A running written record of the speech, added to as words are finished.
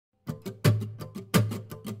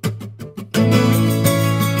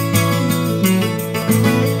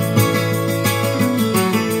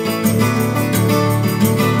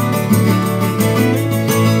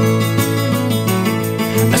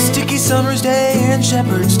away in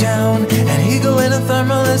Shepherdstown, and Eagle in a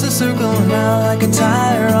thermal is a circling round like a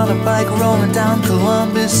tire on a bike rolling down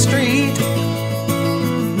Columbus Street.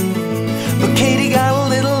 But Katie got a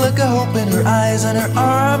little look of hope in her eyes, and her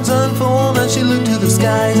arms unfold, and she looked to the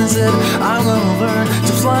skies and said, I'm gonna learn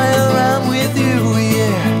to fly around with you,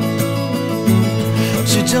 yeah.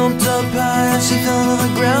 She jumped up high and she fell to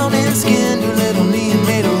the ground and skinned her little knee and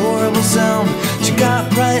made a horrible sound. She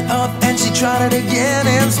got right up and she tried it again,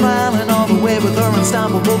 and smiling all the way with her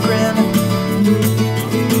unstoppable grin.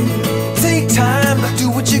 Take time, do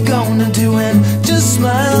what you're gonna do, and just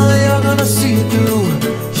smile, you're gonna see it through.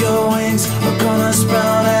 Your wings are gonna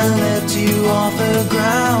sprout and lift you off the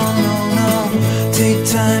ground. No, no, take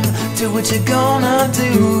time, do what you're gonna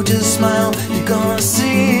do, just smile, you're gonna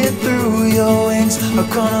see it through. Your wings are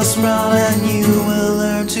gonna sprout and you will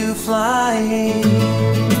learn to fly.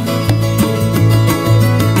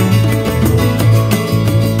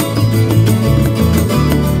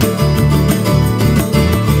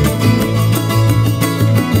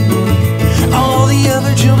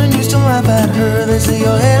 Children used to laugh at her. They say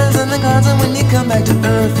your head is in the clouds, and when you come back to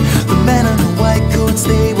earth, the men in the white coats,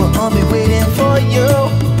 they will all be waiting for you.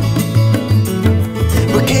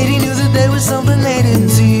 But Katie knew that there was something they didn't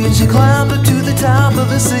see, and she climbed up to the top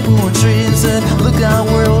of a sycamore tree and said, look out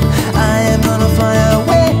world, I am gonna fly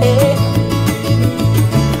away.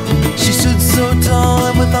 She stood so tall,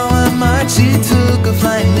 and with all her might she took a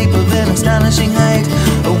flying leap of an astonishing height.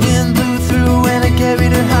 A wind blew through and it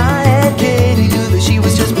carried her high, and Katie knew that she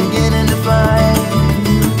was just beginning to fly.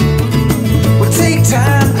 Well, take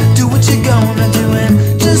time, do what you're gonna do,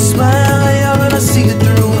 and just smile, you're gonna see it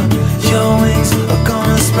through. Your wings are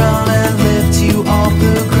gonna sprout and lift you off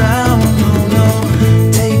the ground. No,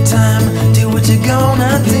 no, take time, do what you're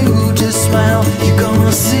gonna do, just smile, you're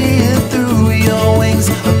gonna see it through. Your wings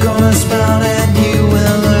are gonna sprout and you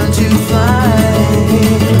will learn to fly.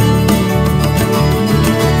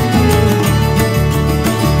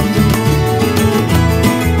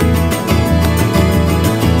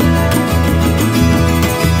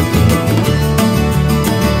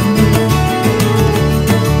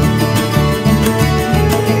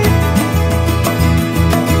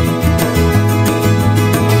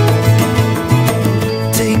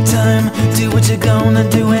 Do what you're gonna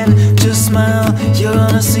do and just smile, you're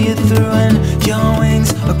gonna see it through, and your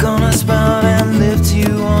wings are gonna sprout and live.